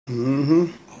Mm-hmm.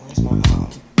 Oh, where's my Hold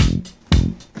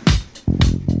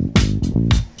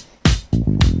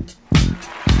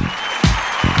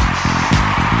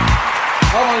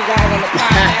on, you guys, on the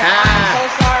podcast. I'm so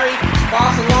sorry.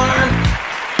 False alarm.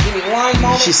 Give me one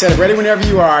moment. She said, ready whenever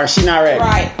you are. She not ready.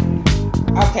 Right.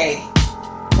 Okay.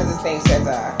 Because this thing says,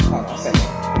 hold on a second.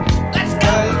 Let's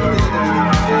go.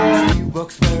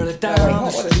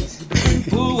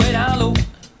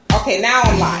 Okay, now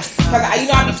I'm live. Because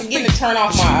I be forgetting to turn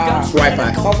off my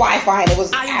Wi-Fi, and it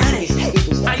was asking me.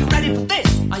 Are you ready for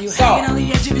this? So,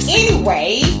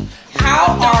 anyway,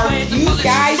 how are you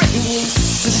guys doing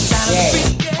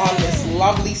today on this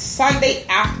lovely Sunday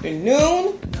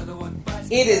afternoon?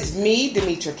 It is me,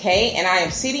 Demetra K, and I am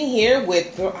sitting here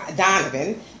with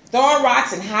Donovan, throwing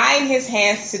rocks and hiding his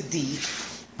hands to D.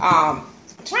 I'm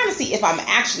trying to see if I'm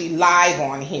actually live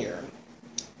on here.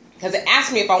 Because it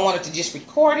asked me if I wanted to just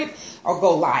record it or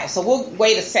go live. So we'll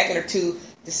wait a second or two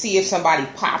to see if somebody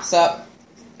pops up.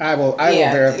 I will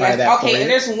verify that. Okay, and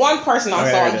there's one person on.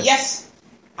 So yes,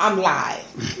 I'm live.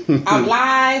 I'm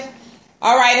live.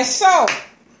 All right, and so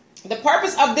the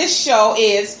purpose of this show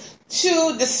is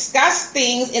to discuss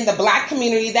things in the Black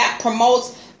community that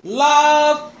promotes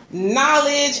love,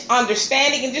 knowledge,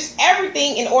 understanding, and just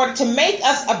everything in order to make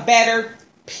us a better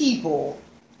people.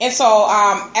 And so,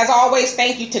 as always,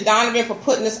 thank you to Donovan for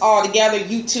putting this all together,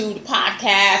 YouTube, the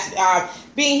podcast,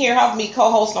 being here, helping me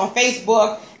co-host on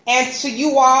Facebook, and to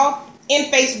you all in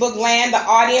Facebook land, the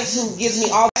audience who gives me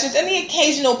all the questions and the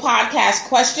occasional podcast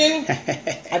question.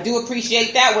 I do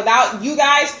appreciate that. Without you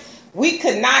guys, we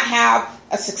could not have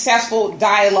a successful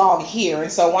dialogue here.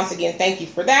 And so, once again, thank you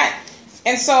for that.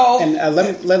 And so,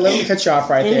 let me cut you off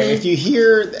right there. If you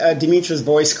hear Demetra's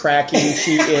voice cracking,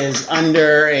 she is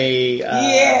under a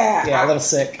little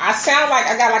sick. I sound like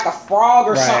I got like a frog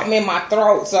or something in my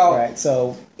throat.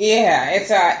 So yeah,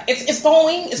 it's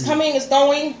going, it's coming, it's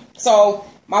going. So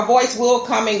my voice will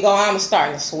come and go. I'm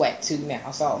starting to sweat too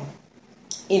now. So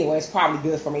anyway, it's probably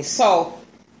good for me. So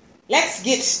let's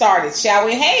get started, shall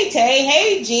we? Hey Tay,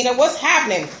 hey Gina, what's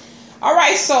happening? All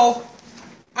right, so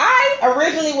I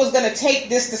originally was going to take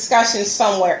this discussion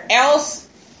somewhere else,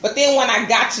 but then when I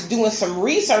got to doing some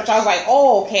research, I was like,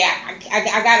 oh, okay,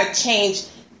 I got to change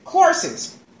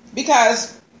courses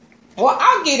because, well,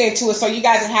 I'll get into it so you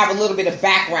guys can have a little bit of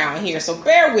background here, so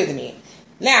bear with me.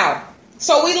 Now,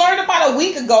 so we learned about a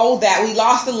week ago that we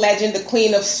lost the legend, the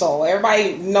Queen of Soul.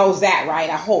 Everybody knows that, right?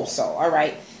 I hope so, all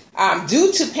right?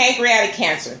 Due to pancreatic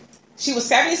cancer. She was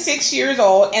 76 years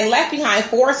old and left behind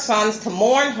 4 sons to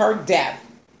mourn her death.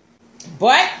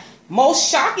 But most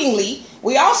shockingly,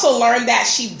 we also learned that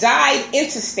she died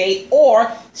intestate,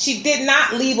 or she did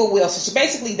not leave a will. So she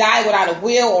basically died without a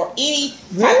will or any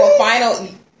type of final.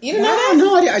 You don't know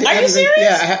that? No, Are you serious?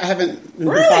 Yeah, I haven't been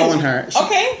following her.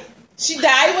 Okay, she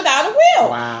died without a will.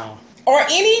 Wow. Or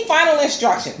any final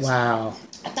instructions. Wow.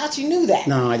 I thought you knew that.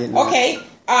 No, I didn't know. Okay.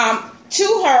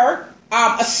 To her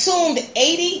assumed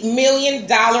 $80 million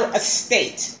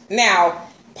estate. Now,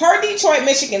 per Detroit,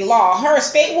 Michigan law, her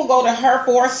estate will go to her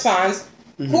 4 sons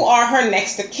who are her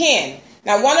next of kin.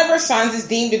 Now, one of her sons is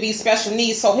deemed to be special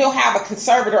needs, so he'll have a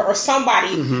conservator or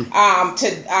somebody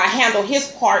to handle his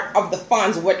part of the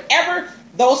funds, whatever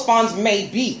those funds may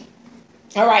be.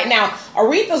 All right. Now,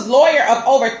 Aretha's lawyer of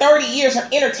over 30 years, her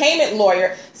entertainment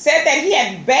lawyer, said that he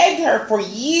had begged her for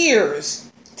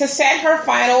years to set her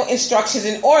final instructions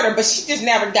in order, but she just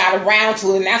never got around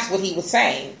to it, and that's what he was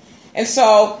saying. And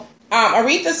so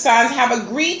Aretha's sons have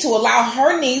agreed to allow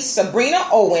her niece, Sabrina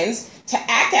Owens, to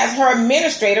act as her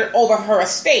administrator over her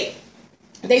estate.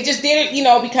 They just did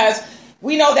it, because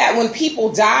we know that when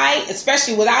people die,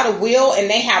 especially without a will, and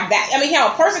they have that,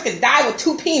 a person could die with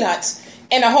 2 peanuts,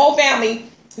 and the whole family,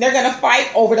 they're going to fight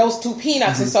over those 2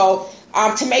 peanuts. And so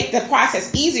to make the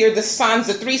process easier, the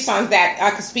 3 sons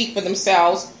that could speak for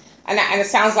themselves, and it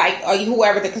sounds like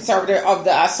whoever the conservator of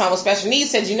the son with special needs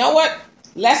said, you know what,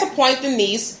 let's appoint the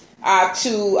niece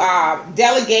to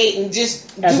delegate and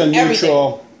just as do a everything.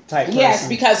 Neutral type person. Yes,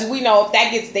 because we know if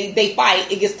that gets they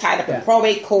fight, it gets tied up in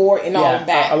probate court and all of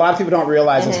that. A lot of people don't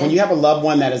realize this. When you have a loved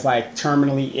one that is like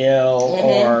terminally ill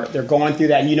or they're going through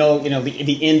that, and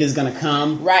the end is going to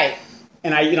come. Right.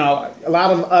 And a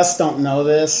lot of us don't know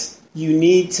this. You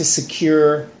need to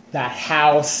secure that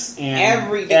house and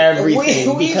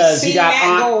everything because you got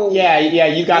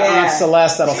Aunt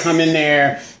Celeste that'll come in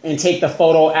there and take the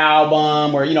photo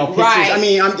album or pictures.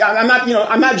 Right. I'm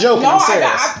not joking. I'm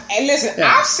serious.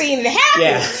 I've seen it happen.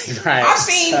 Yeah, right. I've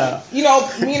seen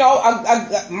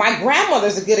my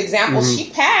grandmother's a good example. She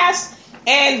passed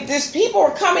And these people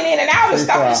are coming in and out and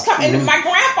stuff is coming. And my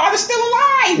grandfather's still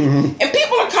alive. And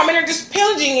people are coming and just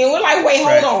pillaging. And we're like, wait,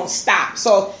 hold on, stop.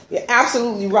 So you're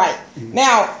absolutely right.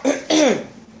 Now,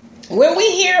 when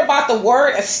we hear about the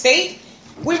word estate,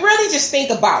 we really just think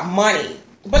about money.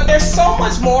 But there's so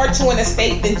much more to an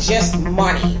estate than just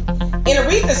money. In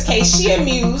Aretha's case, she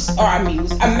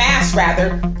amassed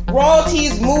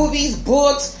royalties, movies,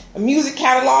 books, a music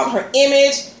catalog, her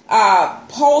image,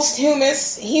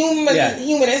 posthumous,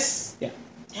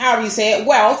 however you say it,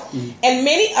 wealth, and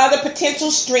many other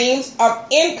potential streams of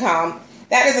income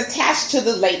that is attached to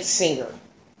the late singer.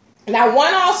 Now,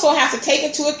 one also has to take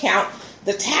into account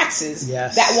the taxes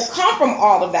that will come from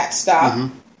all of that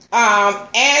stuff.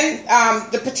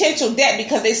 And the potential debt,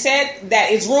 because they said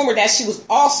that it's rumored that she was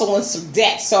also in some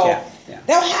debt. So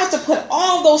they'll have to put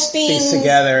all those things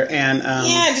together and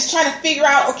just try to figure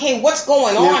out, okay, what's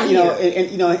going on here.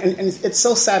 And it's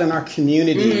so sad in our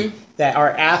community that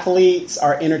our athletes,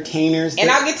 our entertainers,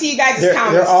 and I'll get to you guys'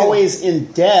 comments. They're always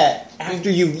in debt.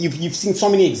 After you've seen so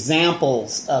many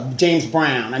examples of James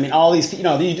Brown. I mean, all these, you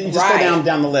just go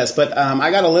down the list. But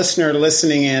I got a listener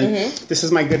listening in. This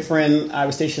is my good friend I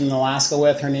was stationed in Alaska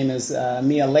with. Her name is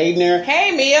Mia Ladner.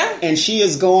 Hey, Mia. And she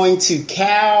is going to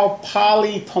Cal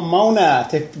Poly Pomona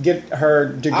to get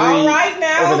her degree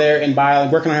over there in bio,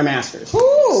 working on her master's. Ooh.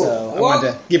 So I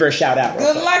wanted to give her a shout out.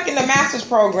 Good luck in the master's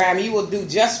program. You will do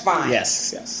just fine.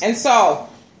 Yes. And so,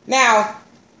 now,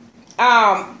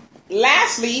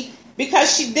 lastly,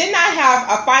 because she did not have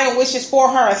a final wishes for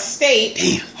her estate,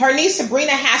 her niece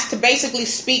Sabrina has to basically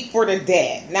speak for the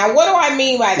dead. Now, what do I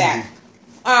mean by that?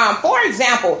 For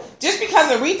example, just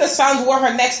because Aretha's sons were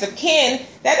her next of kin,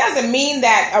 that doesn't mean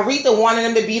that Aretha wanted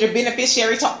them to be the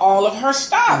beneficiary to all of her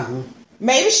stuff.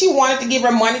 Maybe she wanted to give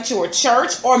her money to her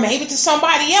church or maybe to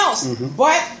somebody else.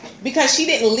 But because she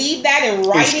didn't leave that in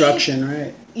writing, instruction,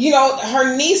 right?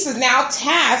 Her niece is now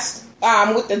tasked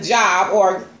with the job,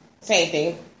 or same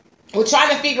thing, we're trying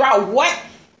to figure out what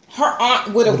her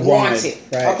aunt would have wanted.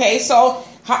 Right. Okay, so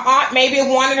her aunt maybe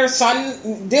wanted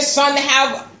this son to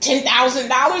have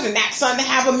 $10,000 and that son to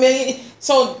have $1 million.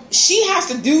 So she has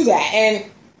to do that. And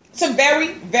it's a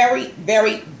very, very,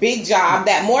 very big job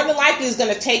that more than likely is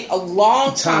going to take a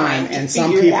long time. And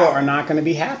some people are not going to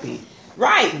be happy.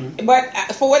 Right. But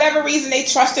for whatever reason, they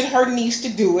trusted her niece to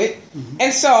do it.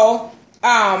 And so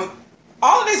all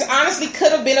of this honestly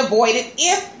could have been avoided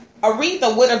if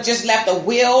Aretha would have just left a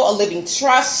will, a living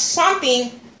trust,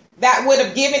 something that would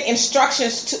have given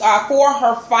instructions for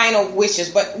her final wishes.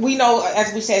 But we know,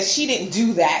 as we said, she didn't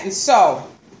do that. And so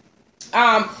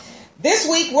this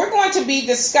week, we're going to be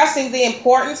discussing the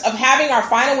importance of having our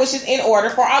final wishes in order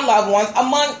for our loved ones,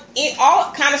 among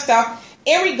all kind of stuff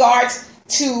in regards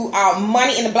to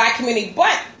money in the Black community.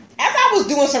 But as I was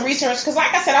doing some research, because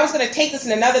like I said, I was going to take this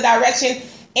in another direction,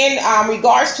 in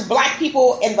regards to Black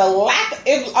people and the lack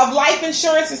of life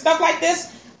insurance and stuff like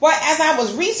this. But as I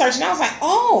was researching, I was like,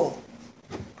 oh,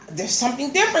 there's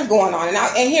something different going on.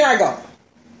 And here I go.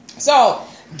 So,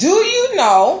 do you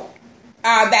know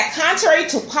that contrary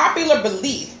to popular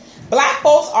belief, Black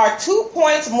folks are 2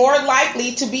 points more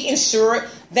likely to be insured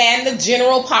than the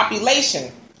general population?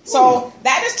 So,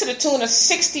 that is to the tune of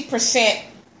 60%.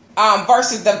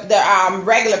 Versus the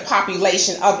regular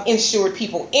population of insured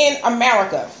people in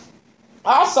America.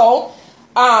 Also,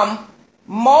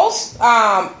 most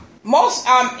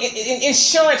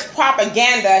insurance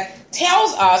propaganda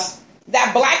tells us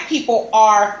that Black people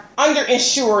are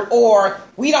underinsured, or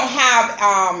we don't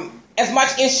have as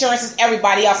much insurance as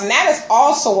everybody else, and that is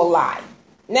also a lie.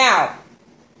 Now,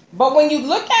 but when you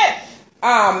look at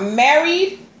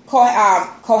married,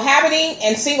 cohabiting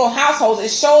and single households, it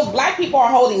shows Black people are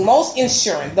holding the most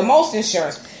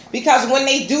insurance, because when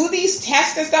they do these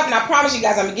tests and stuff, and I promise you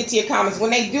guys, I'm gonna get to your comments, when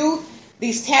they do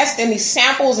these tests and these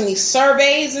samples and these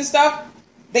surveys and stuff,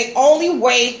 they only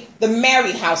weigh the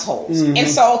married households. And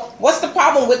so what's the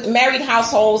problem with the married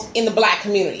households in the Black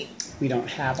community? We don't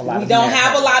have a lot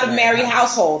of married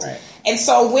households. Right. And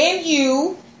so when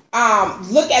you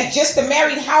look at just the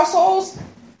married households,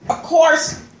 of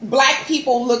course, Black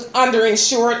people look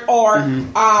underinsured or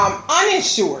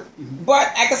uninsured.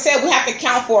 But like I said, we have to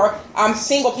account for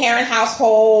single parent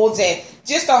households and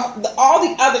just all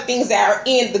the other things that are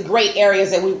in the gray areas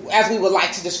that as we would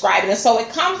like to describe it. And so it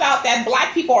comes out that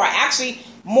Black people are actually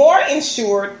more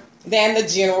insured than the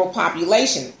general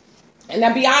population. And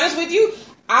to be honest with you,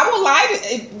 I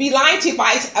would be lying to you if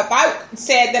I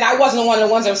said that I wasn't one of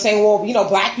the ones that were saying, well,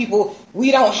 Black people, we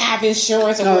don't have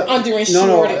insurance and we're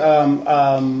underinsured.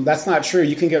 No, that's not true.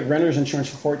 You can get renter's insurance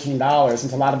for $14,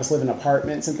 since a lot of us live in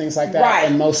apartments and things like that. Right.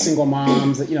 And most single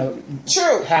moms,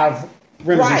 True. have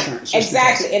renter's insurance.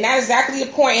 Exactly. And that's exactly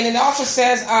the point. And it also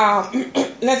says,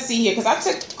 let's see here, because I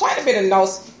took quite a bit of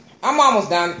notes. I'm almost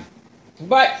done.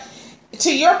 But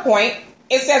to your point,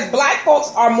 it says black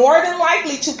folks are more than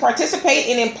likely to participate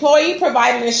in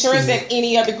employee-provided insurance than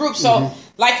any other group. So,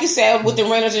 like you said, with the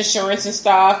renter's insurance and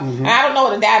stuff, and I don't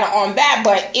know the data on that,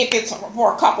 but if it's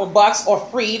for a couple bucks or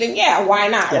free, then yeah, why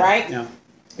not, right? Yeah.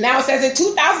 Now it says in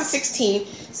 2016,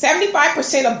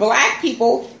 75% of black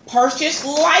people purchased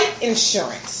life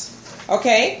insurance.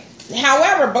 Okay?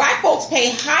 However, black folks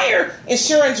pay higher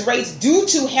insurance rates due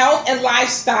to health and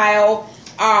lifestyle,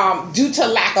 due to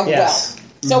lack of wealth.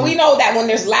 So we know that when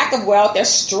there's lack of wealth, there's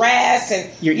stress and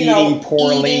you're eating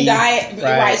poorly, eating diet,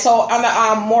 right? So on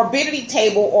the morbidity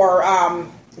table or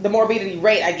the morbidity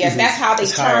rate, I guess that's how they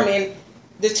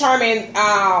determine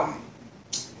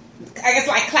I guess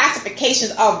like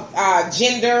classifications of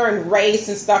gender and race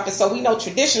and stuff. And so we know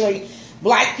traditionally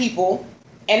black people,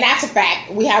 and that's a fact,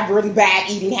 we have really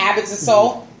bad eating habits, and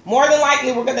so more than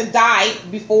likely we're going to die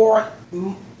before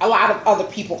a lot of other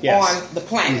people on the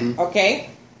planet. Okay.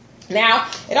 Now,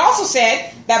 it also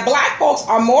said that black folks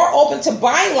are more open to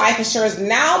buying life insurance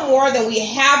now more than we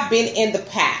have been in the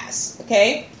past.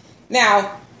 Okay?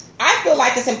 Now, I feel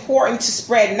like it's important to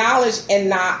spread knowledge and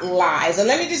not lies. And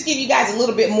let me just give you guys a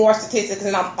little bit more statistics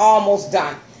and I'm almost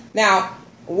done. Now,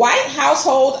 white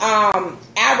household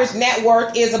average net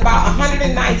worth is about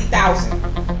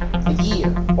 $190,000 a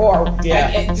year. Or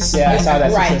I saw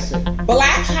that statistic.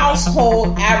 Black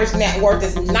household average net worth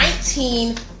is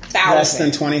 $19,000. Less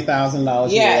than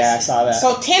 $20,000. Yes. Yeah, I saw that.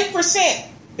 So 10%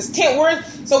 is 10. We're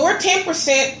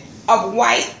 10% of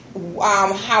white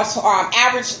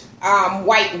average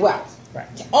white wealth. Right.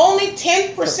 Only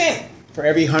 10%. For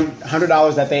every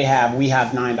 $100 that they have, we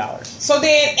have $9. So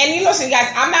then, and you listen, guys,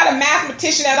 I'm not a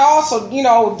mathematician at all, so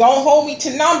don't hold me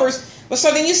to numbers. But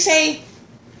so then you say,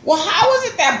 well, how is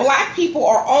it that black people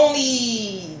are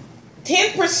only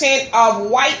 10% of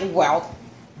white wealth,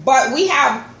 but we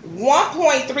have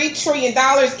 $1.3 trillion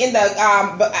in the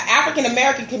African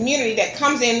American community that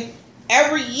comes in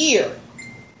every year?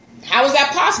 How is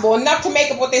that possible? Enough to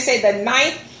make up what they say the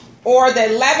 9th or the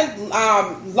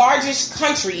 11th largest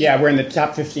country. Yeah, we're in the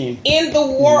top 15 in the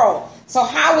world. So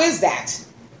how is that?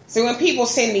 So when people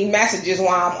send me messages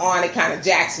while I'm on, it kind of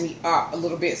jacks me up a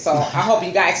little bit. So I hope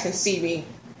you guys can see me.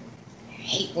 I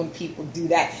hate when people do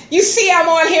that. You see I'm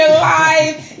on here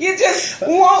live. You just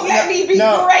won't let me be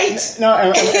great. No,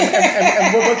 and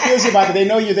what kills you about it, they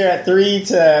know you're there at 3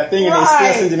 to thing and they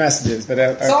still send you messages.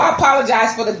 But so I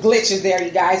apologize for the glitches there,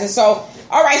 you guys. And so,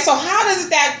 all right, so how does it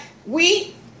that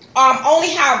we only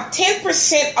have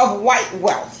 10% of white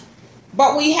wealth,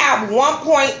 but we have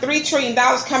 $1.3 trillion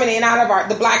coming in out of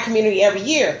the black community every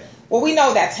year? Well, we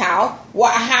know that's how.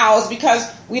 How is because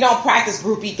we don't practice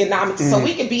group economics. So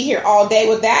we could be here all day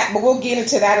with that, but we'll get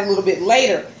into that a little bit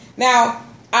later. Now,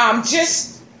 I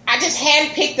just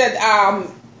handpicked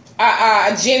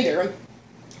a gender,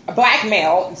 a black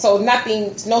male. So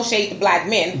no shade to black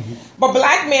men, but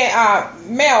black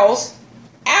males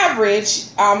average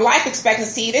life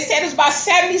expectancy. They said it's about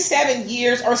 77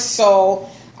 years or so,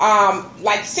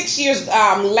 like 6 years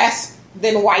less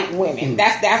than white women.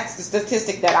 That's the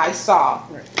statistic that I saw.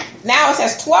 Right. Now it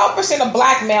says 12% of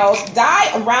black males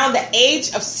die around the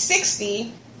age of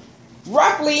 60,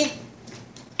 roughly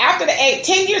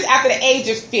 10 years after the age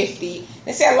of 50.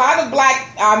 They say a lot of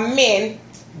black men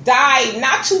die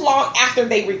not too long after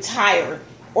they retire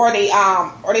or they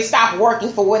stop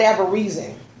working for whatever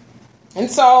reason. And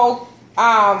so,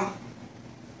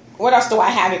 what else do I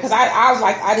have here? Because I was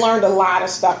like, I learned a lot of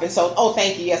stuff. And so,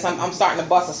 thank you. Yes, I'm starting to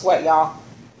bust a sweat, y'all.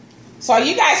 So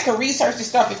you guys can research this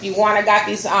stuff if you want. I got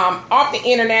these off the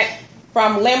internet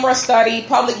from LIMRA Study,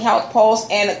 Public Health Pulse,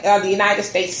 and the United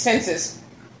States Census.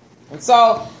 And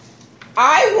so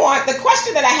the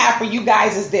question that I have for you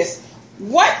guys is this.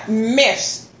 What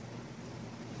myths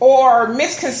or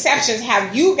misconceptions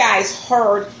have you guys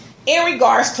heard in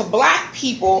regards to black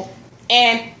people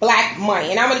and black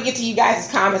money? And I'm going to get to you guys'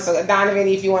 comments. So Donovan,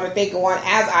 if you want to think of one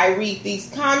as I read these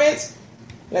comments.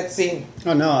 Let's see.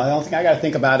 Oh, no. The only thing I got to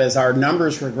think about is our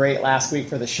numbers were great last week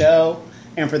for the show.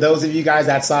 And for those of you guys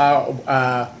that saw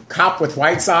Cop with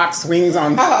White Sox swings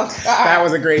on, that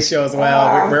was a great show as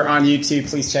well. We're on YouTube.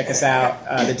 Please check us out.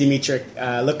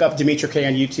 Look up Demetra K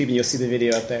on YouTube and you'll see the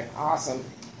video up there. Awesome.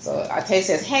 So Tay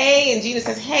says, hey, and Gina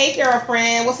says, hey,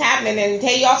 girlfriend, what's happening? And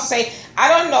Tay, you also say, I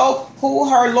don't know who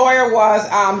her lawyer was.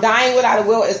 Dying without a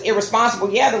will is irresponsible.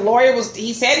 Yeah, the lawyer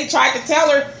he said he tried to tell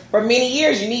her for many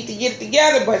years. You need to get it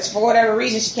together, but for whatever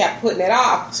reason, she kept putting it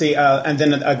off. See, and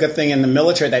then a good thing in the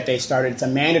military that they started, it's a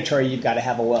mandatory, you've got to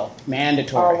have a will.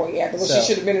 Mandatory. Oh, well, yeah. Well, she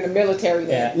should have been in the military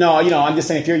then. Yeah. No, I'm just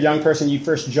saying, if you're a young person, you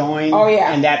first join,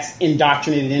 and that's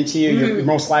indoctrinated into you, you're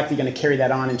most likely going to carry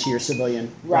that on into your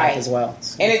civilian life as well.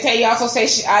 So. And they also say,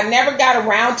 I never got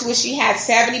around to it. She had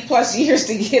 70 plus years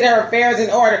to get her affairs in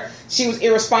order. She was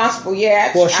irresponsible.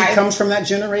 Yeah. Well, she comes from that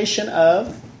generation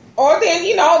of... Or then,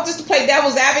 just to play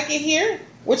devil's advocate here,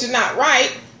 which is not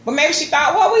right, but maybe she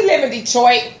thought, well, we live in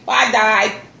Detroit. If I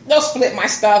die, they'll split my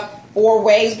stuff 4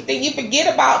 ways. But then you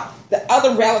forget about the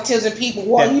other relatives and people.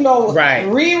 Well,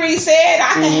 Riri said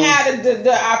I can have the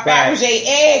Fabergé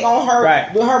egg on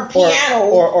her piano.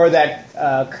 Or that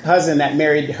cousin that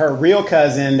married her real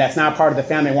cousin that's not part of the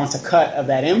family wants a cut of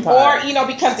that empire. Or,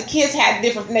 because the kids had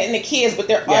different, and the kids, but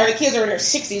the kids are in their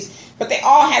 60s, but they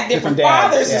all had different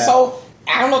fathers. Dads, and so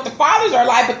I don't know if the fathers are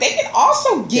alive, but they can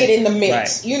also get in the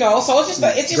mix, So it's just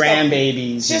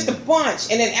grandbabies. It's just a bunch.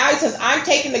 And then Allie says, I'm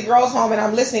taking the girls home and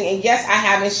I'm listening. And yes, I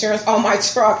have insurance on my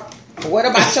truck. What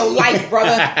about your life,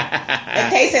 brother?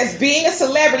 And Tay says, being a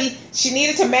celebrity, she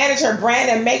needed to manage her brand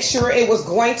and make sure it was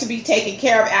going to be taken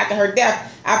care of after her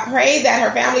death. I pray that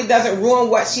her family doesn't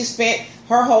ruin what she spent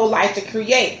her whole life to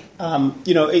create. In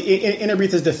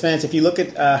Aretha's defense, if you look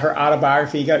at her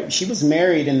autobiography, she was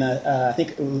married in the, I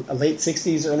think, late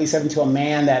 60s, early 70s to a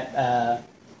man that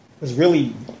was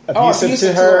really abusive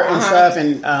to her and stuff.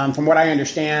 And from what I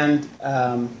understand,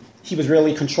 he was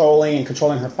really controlling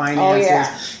her finances. Oh,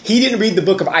 yeah. He didn't read the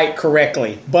Book of Ike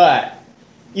correctly, but...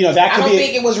 that could I don't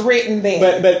think it was written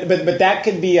then. But that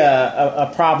could be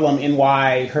a problem in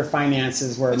why her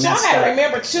finances were messed up. But y'all had to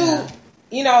remember, too...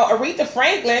 Aretha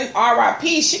Franklin,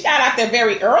 R.I.P., she got out there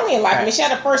very early in life. Right. I mean, she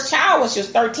had her first child when she was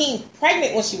 13,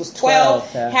 pregnant when she was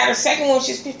 12, had her second one when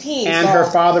she was 15. And her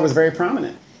father was very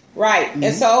prominent. Right. Mm-hmm.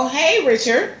 And so, hey,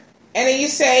 Richard, and then you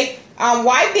say,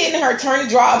 why didn't her attorney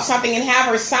draw up something and have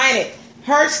her sign it?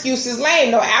 Her excuse is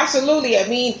lame. No, absolutely. I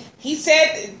mean, he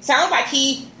said, it sounds like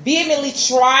he vehemently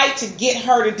tried to get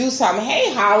her to do something.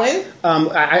 Hey, Holland.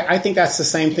 I think that's the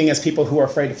same thing as people who are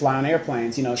afraid to fly on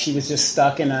airplanes. She was just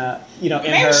stuck in a, maybe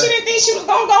she didn't think she was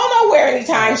going to go nowhere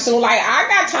anytime soon. Like, I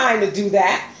got time to do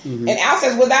that. Mm-hmm. And Al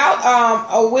says, without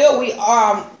a will,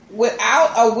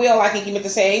 I think you meant to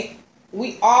say,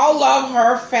 we all love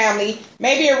her family.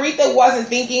 Maybe Aretha wasn't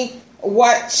thinking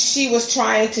what she was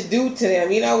trying to do to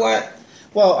them. You know what?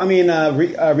 Well, I mean,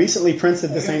 recently Prince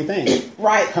did the same thing.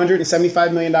 Right.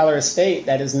 $175 million estate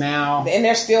that is now... And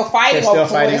they're still fighting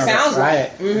over what it sounds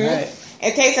like. Mm-hmm. Right.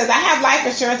 And Tay says, I have life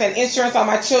insurance and insurance on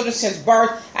my children since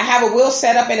birth. I have a will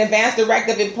set up and advance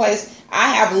directive in place.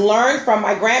 I have learned from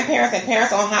my grandparents and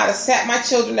parents on how to set my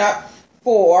children up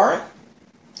for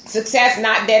success,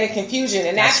 not debt and confusion.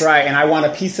 And that's right. And I want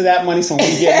a piece of that money so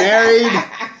when we get married,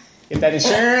 get that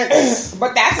insurance.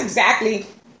 But that's exactly...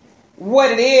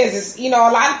 what it is, a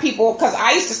lot of people, because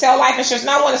I used to sell life insurance, and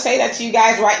I want to say that to you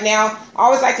guys right now. I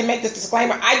always like to make this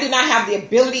disclaimer. I do not have the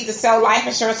ability to sell life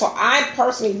insurance, so I'm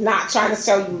personally not trying to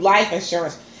sell you life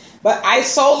insurance. But I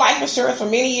sold life insurance for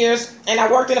many years, and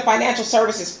I worked in the financial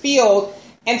services field,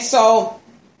 and so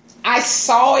I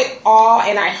saw it all,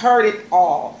 and I heard it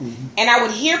all. Mm-hmm. And I would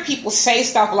hear people say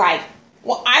stuff like,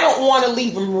 well, I don't want to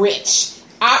leave them rich.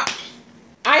 I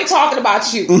ain't talking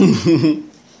about you.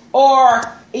 Or...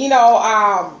 I'm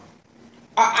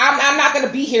not going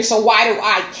to be here, so why do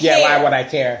I care? Yeah, why would I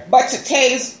care? But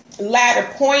today's latter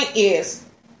point is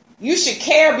you should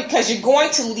care because you're going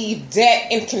to leave debt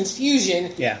and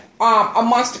confusion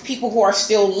amongst the people who are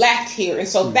still left here. And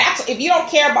so that's, if you don't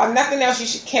care about nothing else, you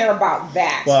should care about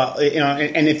that. Well,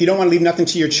 and if you don't want to leave nothing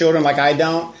to your children like I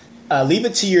don't, leave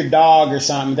it to your dog or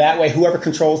something. That way, whoever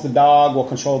controls the dog will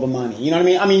control the money. You know what I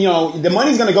mean? I mean, the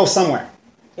money's going to go somewhere.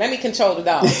 Let me control the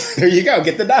dog. There you go.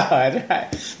 Get the dog.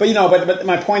 Right. But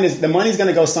my point is the money's going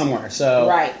to go somewhere. So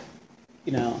right.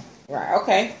 Right.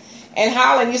 Okay. And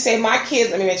Holland, you say my kids.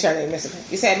 Let me make sure I didn't miss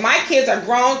it. You said my kids are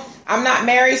grown. I'm not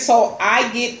married, so I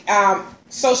get.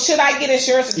 So should I get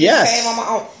insurance? Yes. Save on my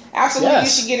own. Absolutely,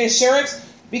 yes. You should get insurance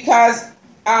because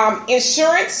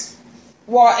insurance.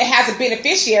 Well, it has a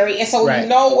beneficiary, and so you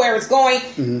know where it's going.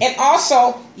 Mm-hmm. And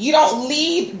also, you don't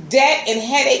leave debt and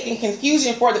headache and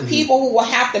confusion for the people who will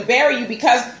have to bury you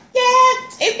because,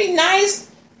 it'd be nice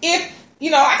if,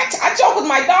 I joke with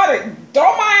my daughter,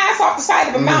 throw my ass off the side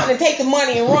of a mountain and take the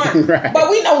money and run. Right. But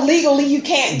we know legally you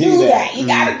can't do that. You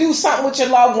got to do something with your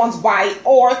loved one's body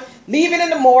or leave it in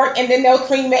the morgue, and then they'll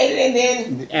cremate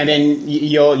it, and then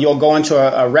you'll go into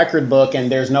a record book, and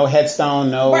there's no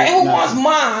headstone, no. Right, who wants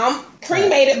mom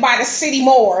cremated by the city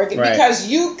morgue because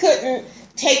you couldn't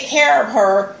take care of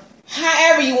her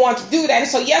however you want to do that. And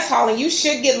so, yes, Holland, you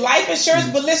should get life insurance,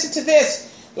 but listen to this.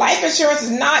 Life insurance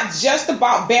is not just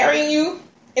about burying you.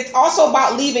 It's also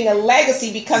about leaving a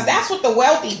legacy, because that's what the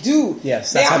wealthy do.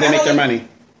 Yes, that's how they make their money.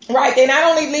 Right. They not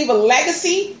only leave a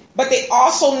legacy, but they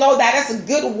also know that it's a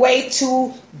good way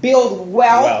to build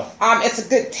wealth. It's a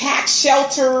good tax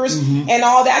shelters and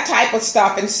all that type of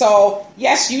stuff. And so,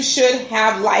 yes, you should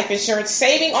have life insurance.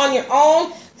 Saving on your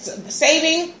own,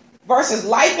 saving versus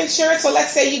life insurance. So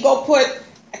let's say you go put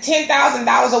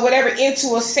 $10,000 or whatever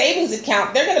into a savings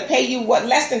account. They're going to pay you,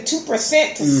 less than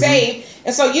 2% to save.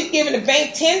 And so you've given the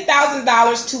bank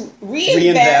 $10,000 to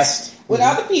reinvest with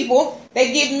other people.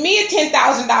 They give me a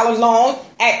 $10,000 loan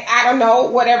at, I don't know,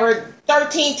 whatever,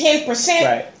 10%.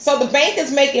 Right. So the bank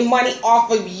is making money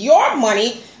off of your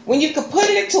money when you could put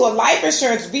it into a life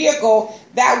insurance vehicle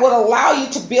that would allow you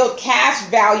to build cash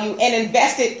value and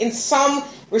invest it in some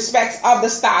respects of the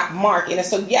stock market. And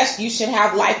so, yes, you should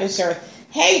have life insurance.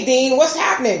 Hey, Dean, what's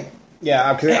happening?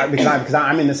 Yeah, because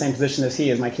I'm in the same position as he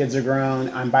is. My kids are grown.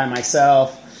 I'm by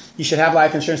myself. You should have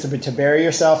life insurance to bury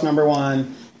yourself, number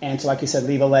one, and to, like you said,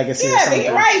 leave a legacy.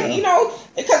 Yeah, right. So.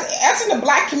 Because that's in the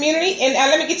black community. And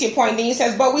let me get to your point. Dean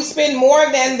says, but we spend more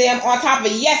than them on top of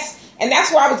it. Yes. And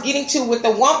that's where I was getting to with the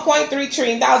 $1.3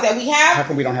 trillion that we have. How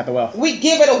come we don't have the wealth? We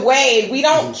give it away. We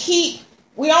don't keep.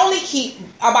 We only keep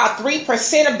about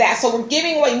 3% of that. So we're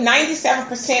giving away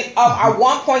 97% of our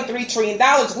 $1.3 trillion,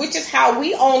 which is how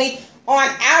we only, on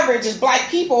average, as black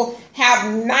people, have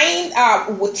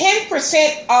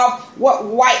 10% of what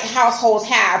white households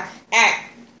have at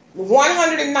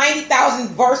 190,000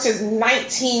 versus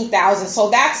 19,000. So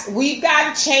we've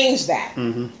got to change that.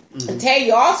 And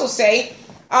Tay, also say,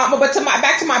 but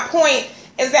back to my point,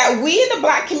 is that we in the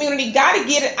black community got to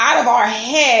get it out of our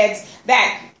heads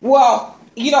that,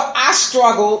 I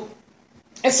struggled,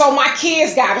 and so my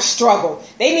kids got to struggle.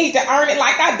 They need to earn it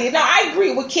like I did. Now, I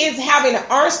agree with kids having to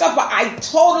earn stuff, but I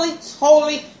totally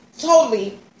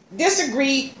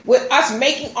disagree with us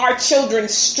making our children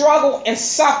struggle and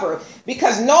suffer,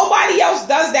 because nobody else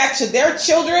does that to their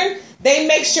children. They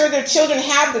make sure their children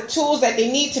have the tools that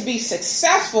they need to be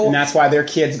successful. And that's why their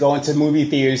kids go into movie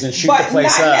theaters and shoot the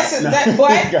place up.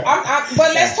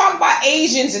 But let's talk about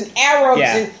Asians and Arabs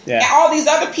and all these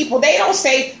other people. They don't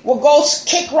say, well, go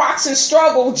kick rocks and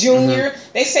struggle, Junior.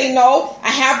 They say, no, I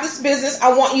have this business.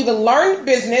 I want you to learn the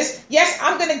business. Yes,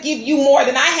 I'm going to give you more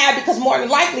than I had, because more than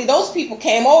likely those people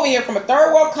came over here from a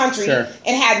third world country and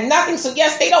had nothing. So,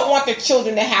 yes, they don't want their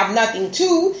children to have nothing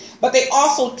too. But they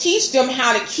also teach them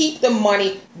how to keep the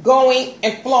money going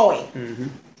and flowing.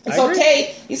 And so,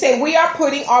 Tay, you say we are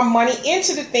putting our money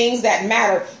into the things that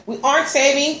matter. We aren't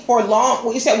saving for long.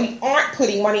 Well, you said we aren't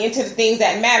putting money into the things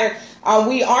that matter.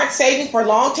 We aren't saving for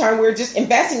long term. We're just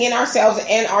investing in ourselves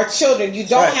and our children. You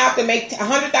don't have to make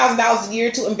 $100,000 a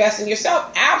year to invest in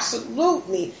yourself.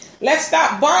 Absolutely. Let's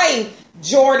stop buying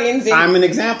Jordans. I'm an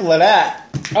example of that.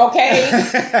 Okay,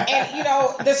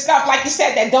 and the stuff like you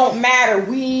said that don't matter,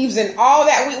 weaves and all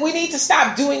that. We need to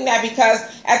stop doing that, because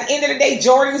at the end of the day,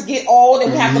 Jordans get old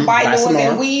and we have to buy new ones,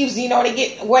 and weaves, they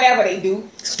get whatever they do.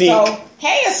 Stink. So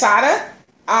hey, Asada,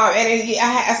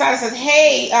 Asada says,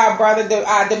 hey, brother,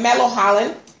 the Mellow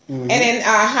Holland. And then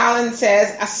Holland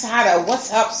says, Asada,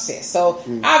 what's up, sis? So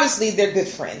obviously they're good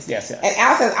friends. Yes. And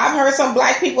Al says, I've heard some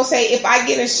black people say, if I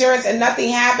get insurance and nothing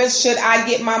happens, should I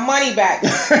get my money back?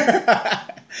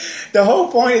 The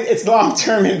whole point is it's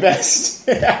long-term invest.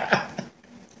 I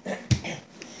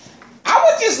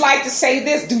would just like to say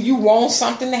this. Do you want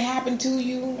something to happen to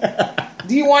you?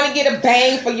 Do you want to get a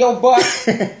bang for your buck?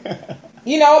 But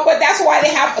that's why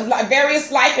they have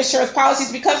various life insurance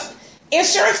policies, because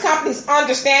insurance companies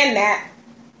understand that.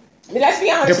 I mean, let's be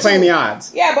honest. They're playing the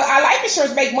odds. Yeah, but our life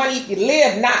insurance make money if you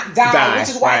live, not die, which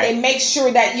is why they make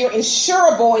sure that you're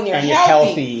insurable and you're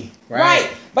healthy. Right.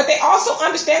 But they also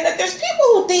understand that there's people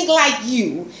who think like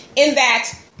you, in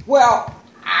that, well,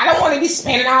 I don't want to be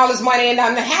spending all this money and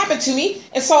nothing happen to me.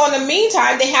 And so in the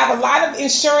meantime, they have a lot of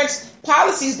insurance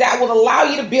policies that will allow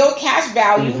you to build cash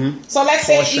value. So let's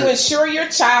say you insure your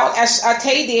child, as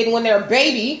Tay did, when they're a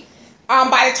baby.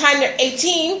 By the time they're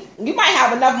 18, you might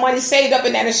have enough money saved up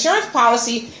in that insurance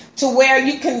policy to where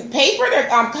you can pay for their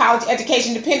college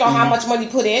education, depending on how much money you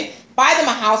put in, buy them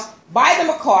a house, buy them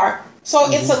a car.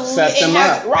 So it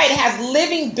has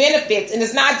living benefits, and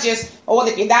it's not just,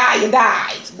 if you die, you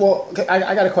die. Well,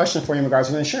 I got a question for you in regards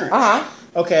to insurance.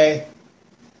 Okay,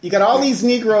 you got all these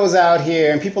Negroes out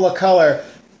here and people of color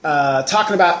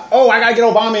talking about, I got to get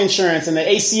Obama insurance and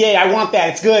the ACA. I want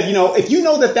that. It's good. If you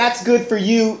know that that's good for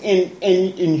you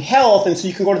in health, and so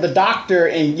you can go to the doctor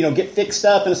and, get fixed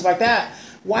up and stuff like that,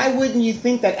 why wouldn't you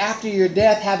think that after your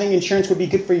death, having insurance would be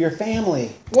good for your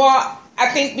family? Well, I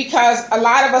think because a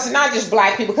lot of us, not just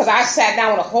black people, because I sat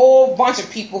down with a whole bunch of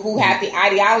people who had the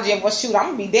ideology of, well, shoot, I'm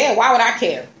going to be dead. Why would I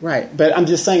care? Right. But I'm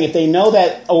just saying, if they know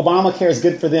that Obamacare is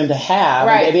good for them to have,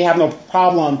 right. They have no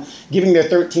problem giving their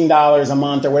 $13 a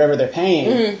month or whatever they're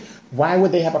paying, why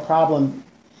would they have a problem?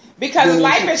 Because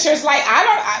life insurance, like,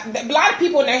 a lot of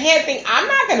people in their head think, I'm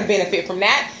not going to benefit from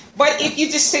that. But if you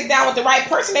just sit down with the right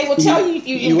person, they will tell you if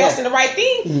you invest in the right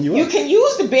thing, you can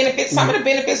use the benefits, some of the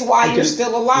benefits while you're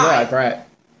still alive. Right.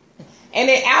 And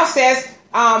then Al says,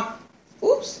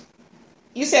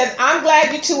 you said, I'm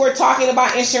glad you two were talking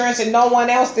about insurance and no one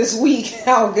else this week.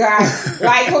 Oh, God.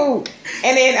 Like who?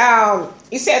 And then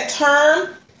he said term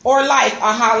or life,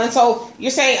 Holland. So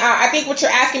you're saying, I think what you're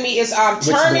asking me is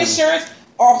term insurance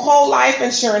or whole life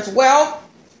insurance. Well,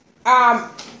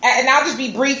 and I'll just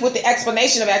be brief with the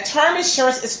explanation of that. Term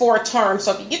insurance is for a term.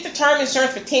 So if you get the term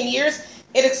insurance for 10 years,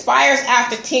 it expires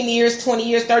after 10 years, 20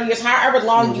 years, 30 years, however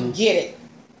long you get it.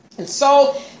 And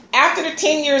so after the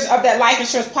 10 years of that life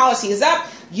insurance policy is up,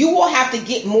 you will have to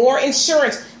get more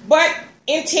insurance. But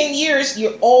in 10 years,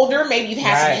 you're older. Maybe you've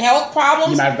had some health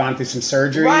problems. You might have gone through some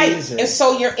surgeries. Right. And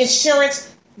so your insurance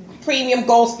premium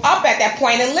goes up at that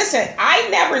point. And listen, I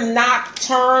never knock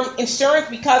term insurance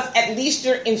because at least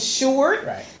you're insured.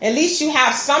 Right. At least you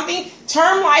have something.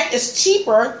 Term life is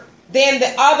cheaper than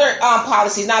the other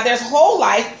policies. Now, there's whole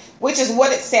life, which is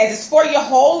what it says. It's for your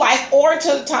whole life or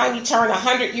until the time you turn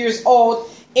 100 years old,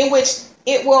 in which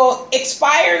it will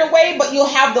expire in a way, but you'll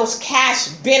have those cash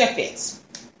benefits.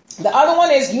 The other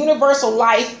one is universal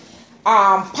life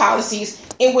policies,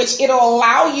 in which it'll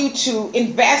allow you to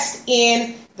invest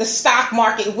in the stock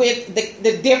market with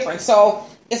the difference. So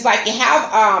it's like you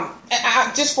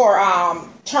have, just for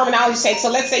terminology's sake,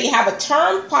 so let's say you have a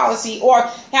term policy or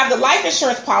have the life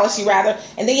insurance policy rather,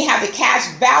 and then you have the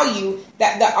cash value,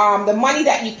 that the money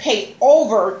that you pay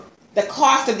over the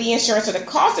cost of the insurance. So the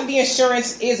cost of the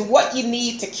insurance is what you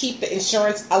need to keep the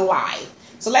insurance alive.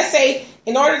 So let's say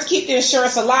in order to keep the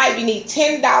insurance alive, you need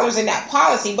 $10 in that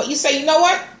policy, but you say, you know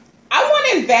what? I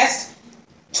want to invest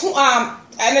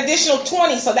an additional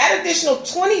 $20. So that additional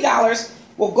 $20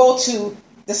 will go to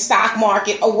the stock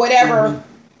market or whatever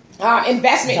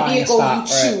investment vehicle you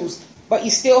choose. Right. But you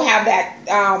still have that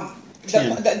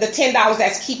the $10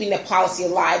 that's keeping the policy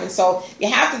alive. And so you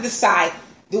have to decide,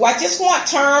 do I just want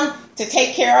term to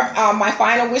take care of my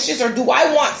final wishes, or do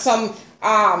I want some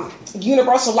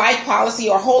universal life policy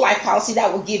or whole life policy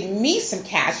that will give me some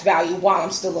cash value while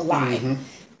I'm still alive?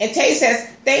 And Tay says,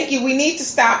 thank you. We need to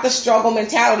stop the struggle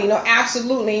mentality. No,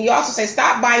 absolutely. And you also say,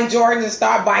 stop buying Jordans and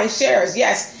start buying shares.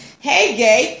 Yes. Hey,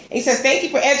 Gay. And he says, thank you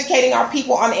for educating our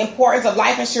people on the importance of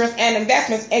life insurance and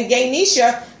investments. And Gay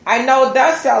Nisha, I know,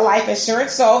 does sell life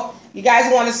insurance. So you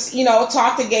guys want to,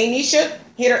 talk to Gay Nisha,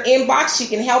 hit her inbox. She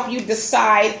can help you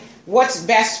decide what's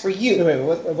best for you. Wait,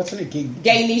 what's her name?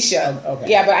 Gay Nisha. Okay.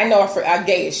 Yeah, but I know her for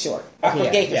Gay is short.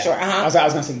 Gay for short. I was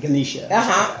going to say Ganesha.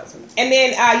 And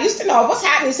then I used to know what's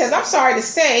happening. He says, I'm sorry to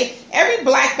say, every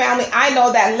black family I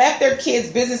know that left their kids'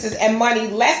 businesses and money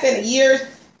less than a year,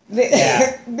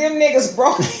 them niggas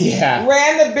broke,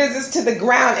 ran the business to the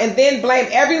ground, and then blame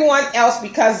everyone else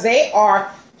because they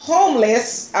are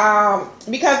homeless. Now,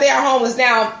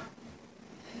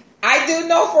 I do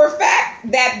know for a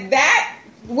fact that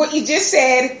what you just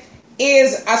said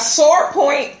is a sore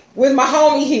point with my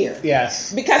homie here.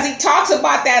 Yes. Because he talks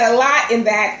about that a lot in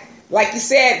that, like you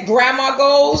said, grandma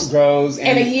grows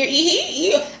and a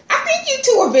year. I think you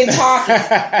two have been talking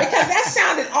because that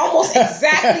sounded almost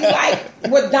exactly like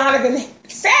what Donovan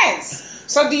says.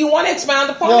 So do you want to expound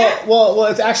upon that? Well,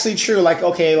 it's actually true. Like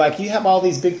you have all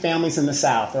these big families in the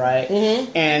South, right?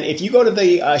 Mm-hmm. And if you go to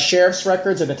the sheriff's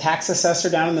records or the tax assessor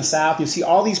down in the South, you see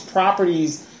all these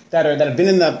properties that have been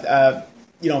in the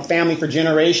family for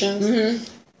generations. Mm-hmm.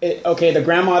 The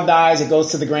grandma dies, it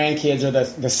goes to the grandkids or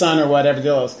the son or whatever it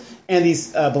goes. And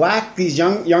these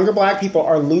younger black people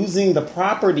are losing the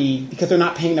property because they're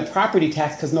not paying the property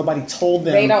tax because nobody told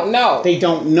them. They don't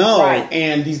know. Right.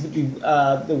 And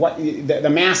the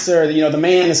master, the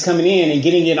man is coming in and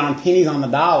getting it on pennies on the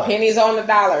dollar.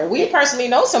 We personally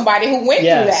know somebody who went through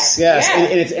that. Yes. Yeah.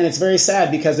 And it's very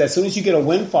sad because as soon as you get a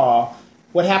windfall,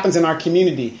 what happens in our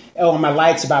community? Oh, my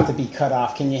light's about to be cut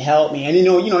off. Can you help me? And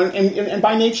and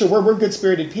by nature we're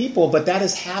good-spirited people, but that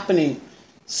is happening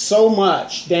so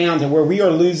much down to where we are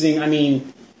losing. I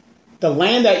mean, the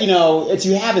land that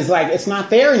you have is like it's not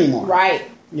there anymore. Right.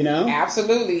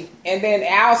 Absolutely. And then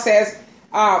Al says,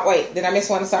 wait, did I miss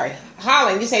one? Sorry.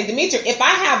 Holland, you say, Demetri, if I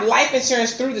have life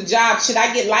insurance through the job, should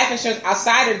I get life insurance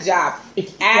outside of the job?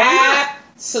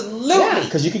 Absolutely. Yeah,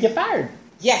 because you could get fired.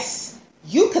 Yes.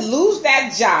 you could lose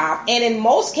that job. And in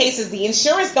most cases, the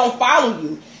insurance don't follow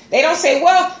you. They don't say,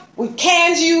 well, we've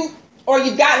canned you or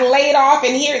you've gotten laid off.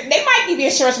 And here, they might give you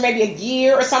insurance for maybe a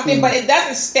year or something, but it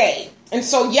doesn't stay. And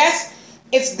so, yes,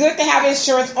 it's good to have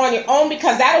insurance on your own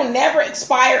because that'll never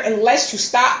expire unless you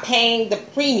stop paying the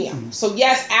premium. So,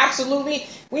 yes, absolutely.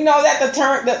 We know that the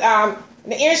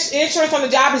insurance on the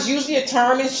job is usually a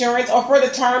term insurance or for the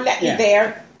term that you're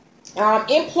there.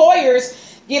 Employers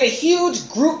get a huge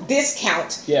group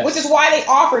discount, which is why they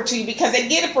offer it to you because they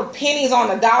get it for pennies on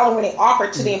the dollar when they offer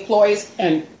it to the employees.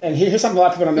 And here's something a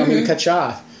lot of people don't know. I'm going to cut you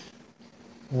off.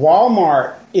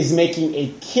 Walmart is making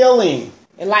a killing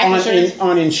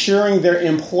on insuring their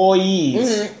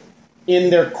employees in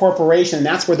their corporation.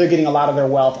 That's where they're getting a lot of their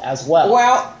wealth as well.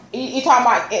 Well, you talking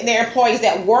about their employees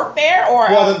that work there, or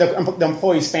the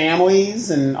employees' families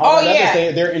and all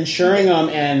that. They're insuring them,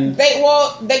 and they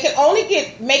can only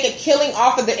make a killing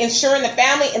off of the insuring the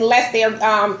family unless they're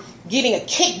getting a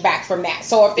kickback from that.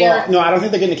 So if they're no, I don't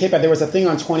think they're getting a kickback. There was a thing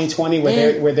on 2020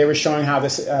 where they were showing how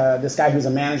this guy who's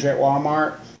a manager at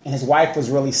Walmart and his wife was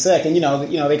really sick, and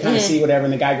they kind of see whatever,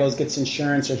 and the guy gets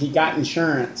insurance, or he got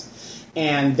insurance.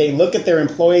 And they look at their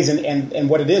employees and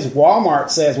what it is. Walmart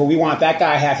says, well, we want that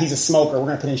guy he's a smoker. We're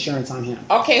going to put insurance on him.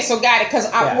 Okay, so got it.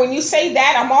 Because when you say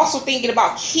that, I'm also thinking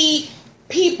about key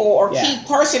people or key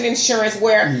person insurance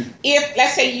where if,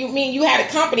 let's say you had a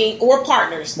company or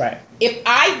partners. Right. If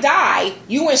I die,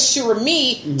 you insure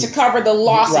me to cover the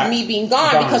loss of me being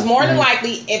gone. Because more than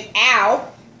likely, if Al...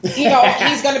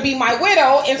 he's going to be my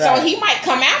widow, and so he might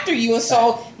come after you, and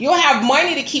so you'll have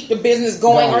money to keep the business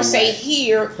going, or say,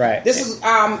 this is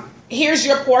here's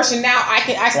your portion. Now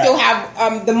I still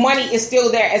have the money is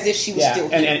still there as if she was still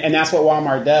here. And that's what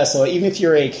Walmart does. So even if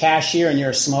you're a cashier and you're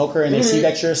a smoker, and they see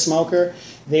that you're a smoker,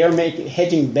 they are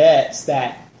hedging bets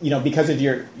that because of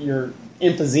your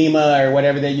emphysema or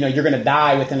whatever, that you're going to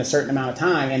die within a certain amount of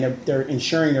time, and they're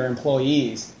insuring their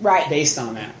employees based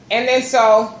on that. And then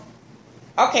so.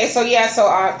 Okay, so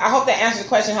I hope that answers the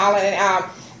question, Holland. And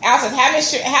Al says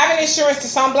having insurance to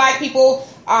some black people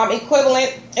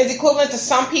is equivalent to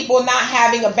some people not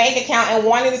having a bank account and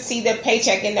wanting to see their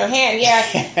paycheck in their hand.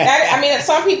 Yeah,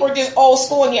 some people are just old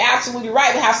school, and you're absolutely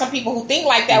right. We have some people who think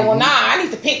like that. Well, I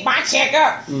need to pick my check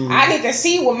up. I need to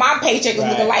see what my paycheck is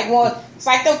looking like. Well, it's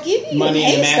like they'll give you money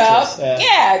your pay stub.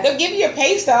 They'll give you your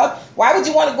pay stub. Why would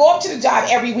you want to go up to the job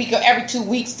every week or every 2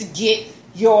 weeks to get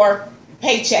your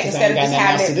paycheck instead of just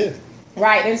having it?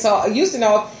 Right. And so I used to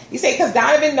know, you say, because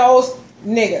Donovan knows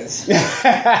niggas.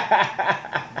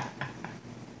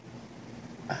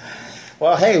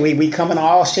 Well, hey, we come in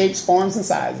all shapes, forms, and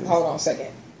sizes. Hold on a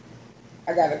second.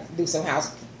 I got to do some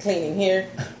house cleaning here.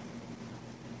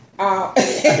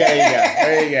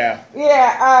 There you go.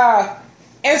 Yeah.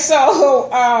 And so,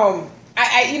 I've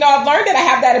learned that I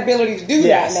have that ability to do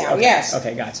that now. Okay. Yes.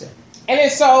 Okay, gotcha. And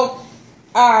then so,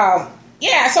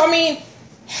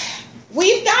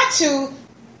 we've got to.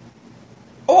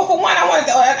 Well, for one,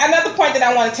 another point that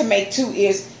I wanted to make too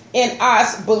is in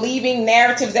us believing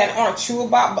narratives that aren't true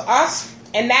about us,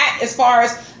 and that, as far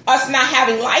as us not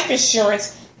having life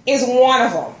insurance, is one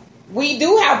of them. We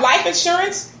do have life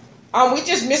insurance. We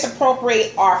just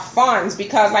misappropriate our funds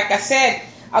because, like I said,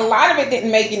 a lot of it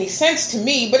didn't make any sense to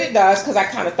me, but it does because I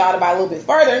kind of thought about it a little bit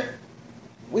further.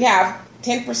 We have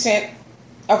 10%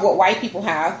 of what white people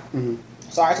have. Mm-hmm.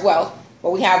 Sorry, it's wealth.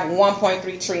 But we have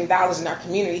 $1.3 trillion in our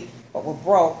community, but we're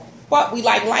broke. But we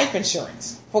like life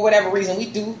insurance. For whatever reason, we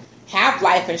do have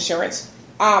life insurance.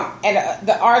 And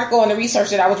the article and the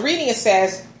research that I was reading, it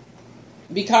says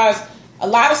because a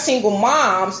lot of single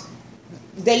moms,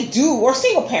 or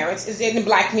single parents is in the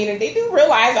black community, they do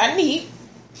realize I need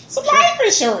some life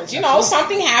insurance.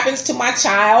 Something happens to my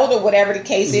child or whatever the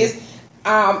case is.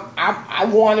 I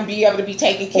want to be able to be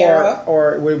taken care of.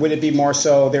 Or would it be more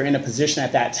so they're in a position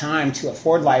at that time to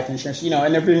afford life insurance,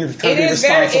 and they're being trying to be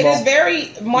responsible. It is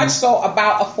very much so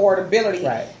about affordability.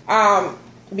 Right.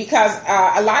 Because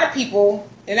a lot of people,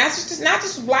 and that's just not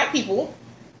just black people,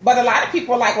 but a lot of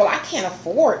people are like, well, I can't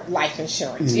afford life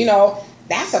insurance. Mm-hmm.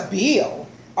 That's a bill.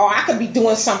 Or I could be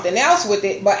doing something else with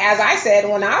it. But as I said,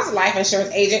 when I was a life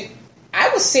insurance agent, I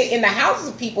would sit in the houses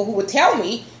of people who would tell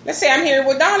me, let's say I'm here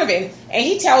with Donovan, and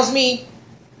he tells me,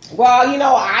 well,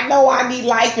 I know I need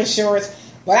life insurance,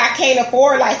 but I can't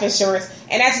afford life insurance.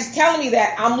 And as he's telling me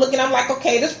that, I'm like,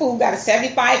 okay, this fool got a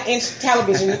 75-inch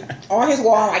television on his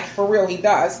wall, like for real, he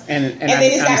does. And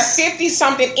then he's got a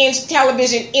 50-something-inch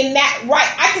television in that,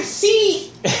 right? I can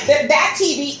see that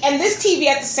TV and this TV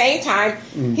at the same time.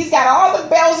 Mm. He's got all the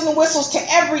bells and the whistles to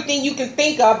everything you can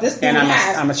think of. This dude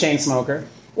has. I'm a chain smoker.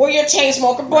 Well, you're a chain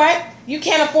smoker, but you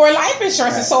can't afford life insurance.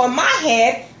 Right. And so in my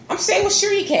head, I'm saying, well,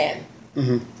 sure you can.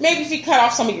 Maybe if you cut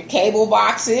off some of your cable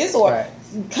boxes or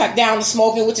cut down the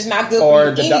smoking, which is not good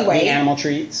for you anyway. Or the animal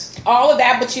treats. All of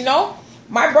that. But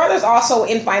my brother's also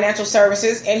in financial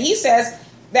services, and he says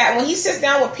that when he sits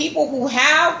down with people who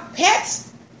have pets,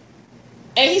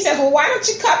 and he says, well, why don't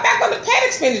you cut back on the pet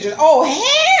expenditures? Oh,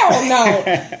 hell no.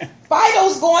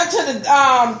 Fido's going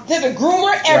to the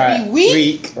groomer every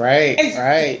week.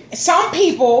 Right. Some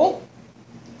people,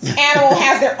 animal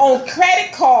has their own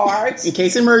credit cards. In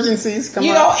case emergencies come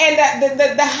up. And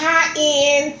the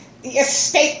high-end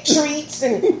estate treats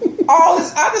and all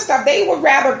this other stuff. They would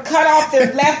rather cut off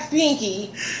their left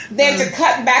pinky than to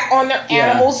cut back on their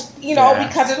animals,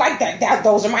 because they're like, that.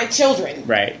 Those are my children.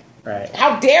 Right.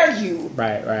 How dare you?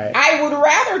 Right. I would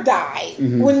rather die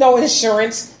with no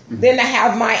insurance than to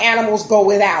have my animals go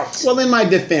without. Well, in my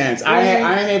defense, I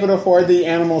am able to afford the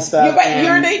animal stuff. But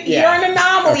you're an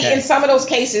anomaly in some of those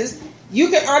cases.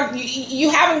 You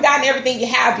haven't gotten everything you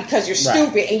have because you're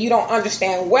stupid and you don't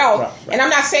understand wealth. Right. And I'm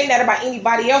not saying that about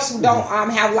anybody else who don't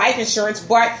have life insurance,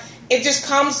 but it just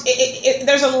comes.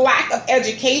 There's a lack of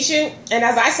education, and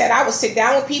as I said, I would sit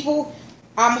down with people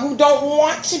who don't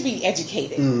want to be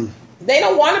educated. They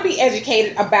don't want to be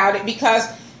educated about it, because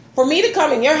for me to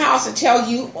come in your house and tell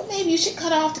you, well, maybe you should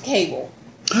cut off the cable.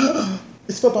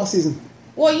 It's football season.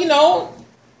 Well,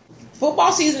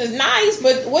 football season is nice,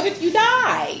 but what if you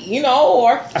die?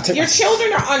 Or your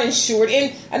children are uninsured.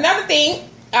 And another thing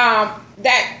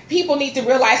that people need to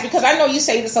realize, because I know you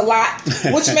say this a lot,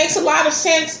 which makes a lot of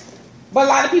sense, but a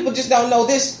lot of people just don't know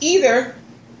this either,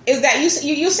 is that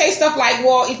you say stuff like,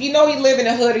 well, if you live in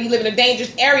a hood or you live in a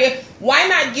dangerous area, why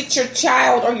not get your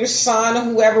child or your son or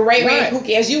whoever, Ray and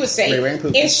Pookie, as you would say,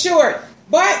 insured?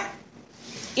 But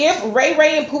if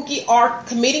Ray and Pookie are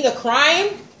committing a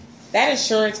crime, that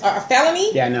insurance, or a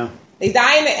felony, they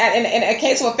die in a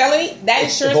case of a felony, that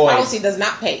insurance policy does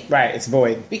not pay. Right, it's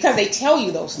void. Because they tell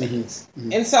you those things.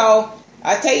 And so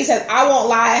Tay says, I won't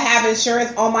lie, I have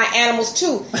insurance on my animals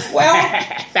too. Well,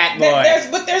 fat boy.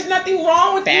 There's nothing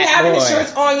wrong with you having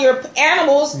insurance on your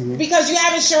animals, because you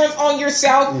have insurance on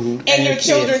yourself and your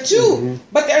children too.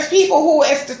 But there's people who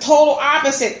it's the total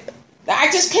opposite.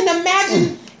 I just can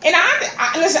imagine. And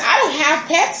listen, I don't have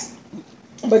pets,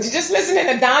 but you're just listening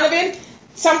to Donovan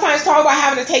sometimes talk about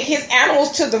having to take his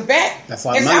animals to the vet. That's a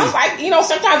lot of money. It sounds like,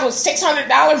 sometimes with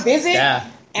 $600 visit. Yeah.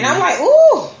 And I'm like,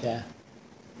 ooh. Yeah.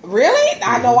 Really?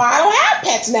 I know I don't have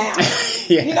pets now.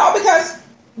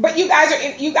 But you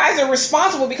guys are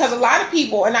responsible, because a lot of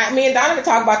people, and me and Donovan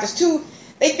talk about this too,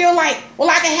 they feel like, well,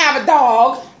 I can have a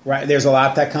dog. Right. There's a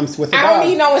lot that comes with a dog. I don't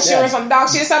need no insurance on the dog.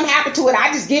 Shit, something happened to it,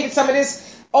 I just give it some of this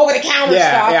over-the-counter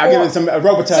stuff. Yeah, I'll give it some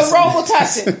Robitussin. Some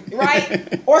Robitussin,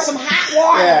 right? Or some hot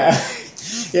water.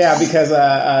 Yeah, because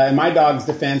in my dog's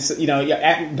defense,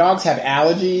 dogs have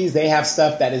allergies. They have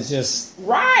stuff that is just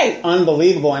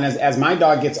unbelievable. And as my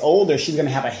dog gets older, she's going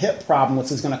to have a hip problem,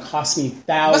 which is going to cost me thousands of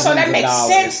dollars. So that makes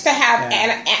sense to have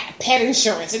pet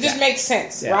insurance. It just makes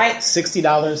sense, right?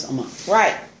 $60 a month.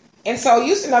 Right. And so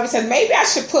he said, maybe I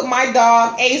should put my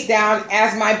dog Ace down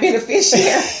as my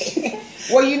beneficiary.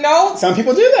 Well, some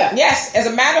people do that. Yes. As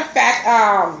a matter of fact,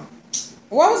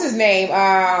 what was his name?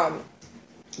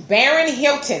 Baron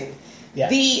Hilton. Yeah.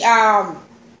 The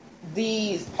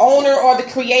owner or the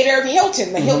creator of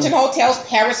Hilton. The Hilton Hotels,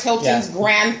 Paris Hilton's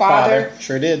grandfather.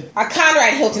 Sure did.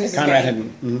 Conrad Hilton is his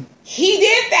name. Hilton. He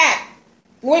did that.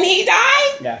 When he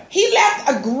died, he left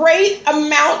a great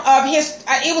amount of his,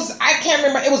 I can't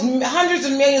remember, it was hundreds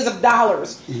of millions of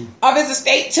dollars of his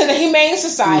estate to the Humane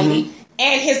Society.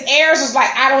 And his heirs was like,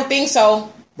 I don't think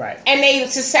so. Right. And they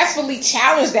successfully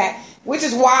challenged that, which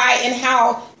is why and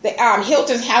how the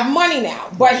Hiltons have money now.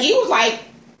 But he was like,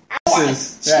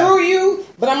 screw you,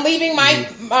 but I'm leaving my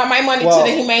money to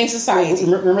the Humane Society.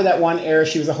 Remember that one heiress?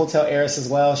 She was a hotel heiress as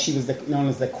well. She was known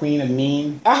as the Queen of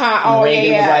Mean. Oh,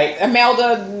 Reagan was like,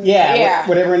 Imelda.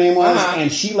 Whatever her name was.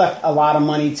 And she left a lot of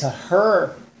money to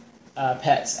her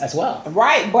pets as well.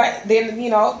 Right, but then,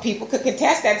 people could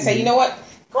contest that and say, you know what?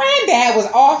 Granddad was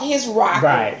off his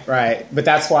rocker. Right. But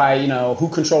that's why, who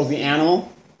controls the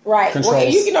animal? Right. Well,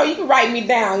 you can write me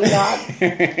down,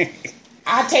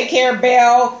 I take care of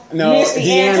Belle,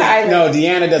 Misty, and Tyler. No,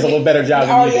 Deanna does a little better job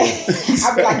than you do.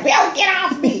 I'd be like, Belle, get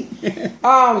off me.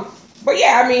 But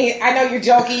yeah, I know you're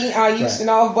joking,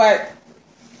 but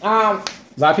a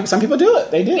lot of people, some people do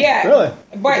it. They do. Yeah. Really.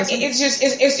 But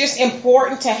it's just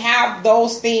important to have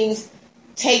those things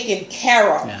taken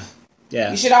care of. Yeah.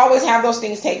 You should always have those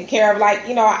things taken care of. Like,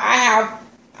 I have,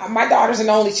 my daughter's an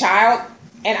only child,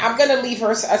 and I'm going to leave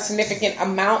her a significant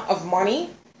amount of money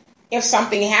if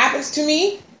something happens to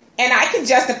me. And I can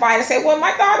justify it and say, well,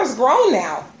 my daughter's grown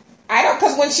now.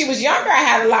 Because when she was younger, I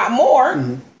had a lot more.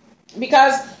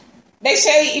 Because they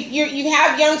say if you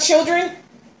have young children,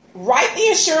 write the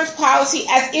insurance policy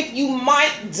as if you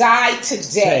might die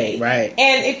today. Right.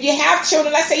 And if you have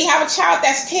children, let's say you have a child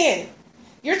that's 10,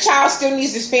 your child still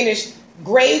needs to finish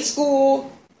grade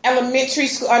school, elementary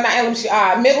school, or not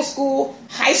elementary, middle school,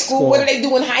 high school. What do they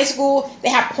do in high school? They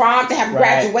have prom, they have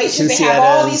graduation, they have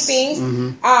all these things.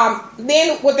 Mm-hmm.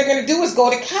 Then what they're going to do is go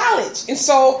to college. And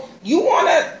so you want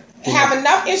to have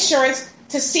enough insurance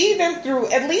to see them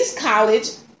through at least college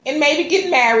and maybe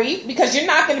get married, because you're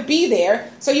not going to be there.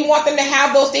 So you want them to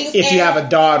have those things. If you have a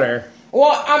daughter.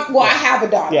 Well, I have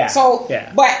a daughter. Yeah. So,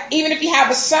 but even if you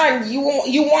have a son, you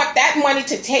want that money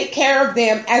to take care of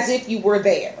them as if you were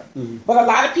there. Mm-hmm. But a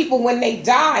lot of people, when they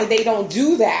die, they don't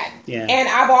do that. Yeah. And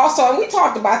I've also, and we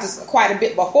talked about this quite a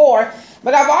bit before,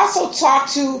 but I've also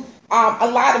talked to a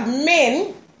lot of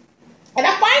men, and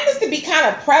I find this to be kind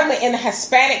of prevalent in the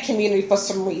Hispanic community for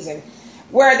some reason,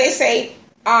 where they say,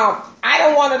 I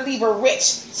don't want to leave her rich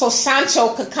so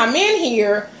Sancho could come in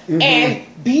here and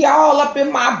be all up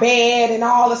in my bed and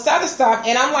all this other stuff.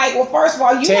 And I'm like, well, first of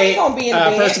all, you ain't going to be in the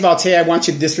bed. First of all, Tay, I want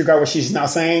you to disregard what she's now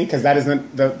saying, because that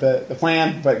isn't the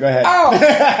plan, but go ahead. Oh,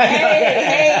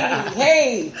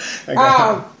 hey.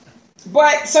 Okay.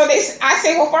 But so I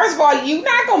say, well, first of all, you're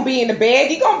not going to be in the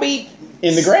bed. You're going to be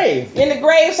in the grave. In the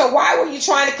grave. So why were you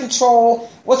trying to control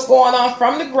what's going on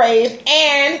from the grave?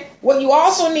 And what you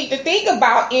also need to think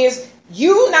about is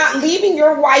you not leaving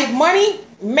your wife money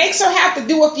makes her have to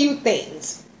do a few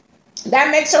things.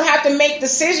 That makes her have to make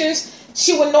decisions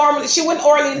she wouldn't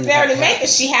ordinarily make if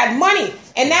she had money.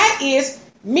 And that is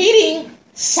meeting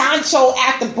Sancho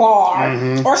at the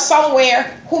bar or somewhere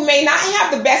who may not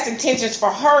have the best intentions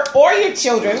for her or your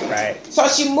children. Right. So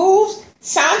she moves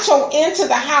Sancho into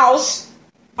the house.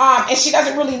 And she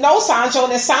doesn't really know Sancho,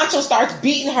 and then Sancho starts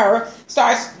beating her,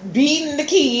 starts beating the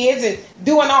kids, and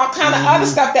doing all kind of other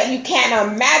stuff that you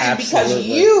can't imagine. Absolutely. Because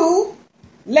you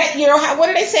let your, what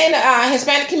do they say in the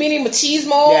Hispanic community,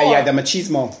 machismo? Yeah, the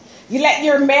machismo. You let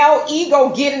your male ego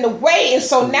get in the way, and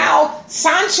so now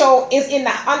Sancho is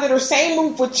under the same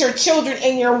roof with your children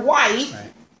and your wife,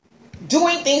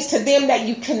 doing things to them that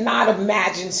you cannot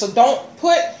imagine. So don't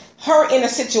put her in a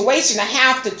situation to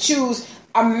have to choose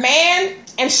a man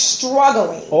and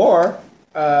struggling. Or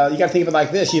you got to think of it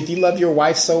like this: if you love your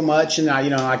wife so much, and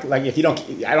like if you don't,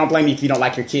 I don't blame you if you don't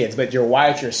like your kids, but your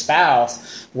wife, your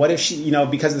spouse. What if she,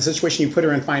 because of the situation you put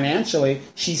her in financially,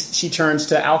 she turns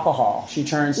to alcohol, she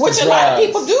turns to drugs, which a lot of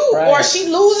people do, or she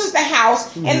loses the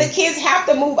house, and the kids have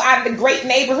to move out of the great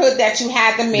neighborhood that you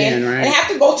had them in, and have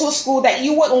to go to a school that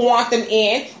you wouldn't want them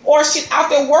in, or she's out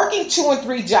there working 2 and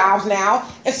 3 jobs now,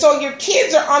 and so your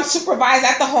kids are unsupervised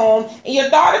at the home, and your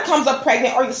daughter comes up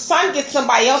pregnant, or your son gets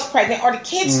somebody else pregnant, or the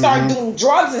kids start doing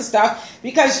drugs and stuff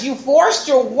because you forced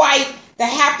your wife to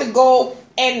have to go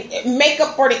and make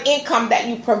up for the income that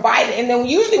you provided. And then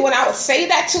usually when I would say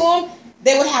that to them,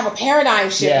 they would have a paradigm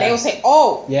shift. Yeah. They would say,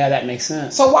 oh. Yeah, that makes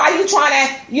sense. So why are you trying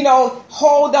to,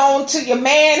 hold on to your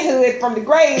manhood from the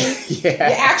grave? You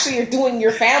actually are doing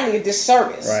your family a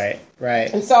disservice.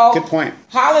 Right. And so, good point.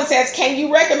 Holland says, can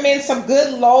you recommend some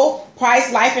good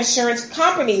low-price life insurance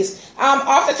companies?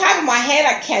 Off the top of my head,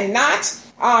 I cannot.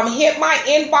 Hit my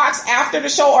inbox after the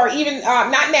show, or even,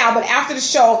 not now, but after the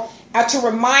show, to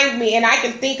remind me, and I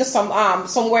can think of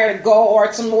somewhere to go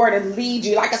or somewhere to lead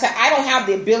you. Like I said, I don't have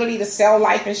the ability to sell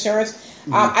life insurance.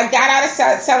 I got out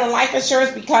of selling life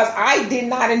insurance because I did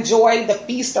not enjoy the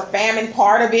feast or famine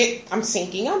part of it. I'm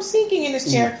sinking in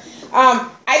this chair.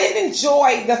 I didn't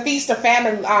enjoy the feast or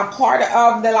famine part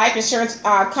of the life insurance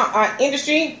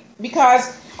industry,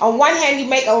 because on one hand you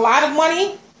make a lot of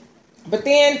money, but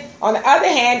then, on the other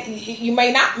hand, you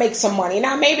may not make some money.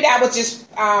 Now, maybe that was just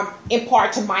in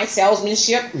part to my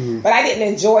salesmanship, but I didn't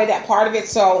enjoy that part of it.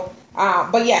 So,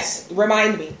 but yes,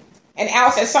 remind me. And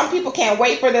Al says, some people can't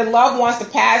wait for their loved ones to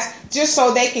pass just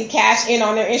so they can cash in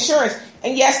on their insurance.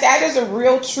 And yes, that is a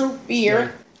real true fear.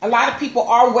 Yeah. A lot of people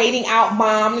are waiting out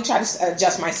mom. Let me try to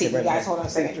adjust my seat, you guys. Hold on a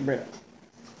second.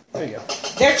 There you go.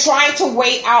 They're trying to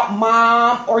wait out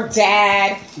mom or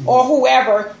dad or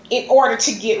whoever in order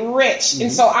to get rich. And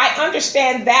so I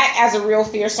understand that as a real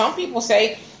fear. Some people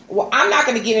say, well, I'm not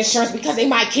going to get insurance because they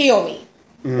might kill me.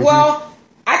 Well,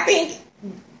 I think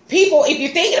people, if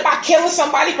you're thinking about killing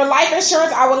somebody for life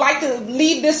insurance, I would like to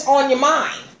leave this on your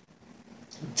mind.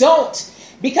 Don't.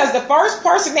 Because the first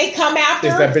person they come after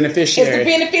is the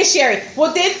beneficiary.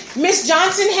 Well, did Miss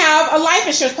Johnson have a life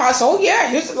insurance policy? Oh, yeah,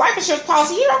 here's a life insurance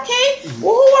policy here. Okay.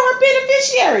 Well, who are her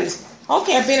beneficiaries?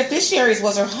 Okay, her beneficiaries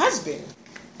was her husband.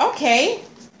 Okay.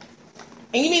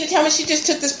 And you mean to tell me she just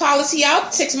took this policy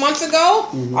out 6 months ago?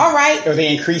 Mm-hmm. All right. Or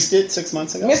they increased it 6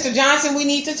 months ago? Mr. Johnson, we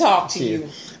need to talk to you.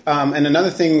 And another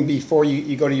thing before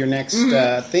you go to your next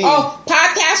thing. Oh,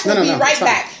 podcast, we'll be right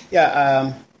back.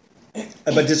 Yeah,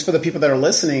 but just for the people that are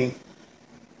listening,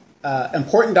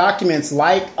 important documents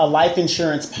like a life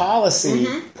insurance policy,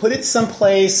 put it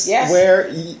someplace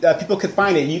where people could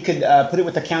find it. You could put it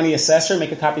with the county assessor,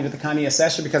 make a copy with the county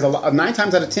assessor, because 9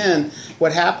 times out of 10,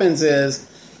 what happens is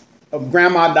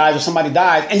grandma dies or somebody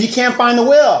dies, and you can't find the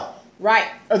will. Right.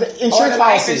 Or the insurance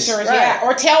life insurance,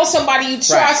 or tell somebody you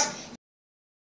trust.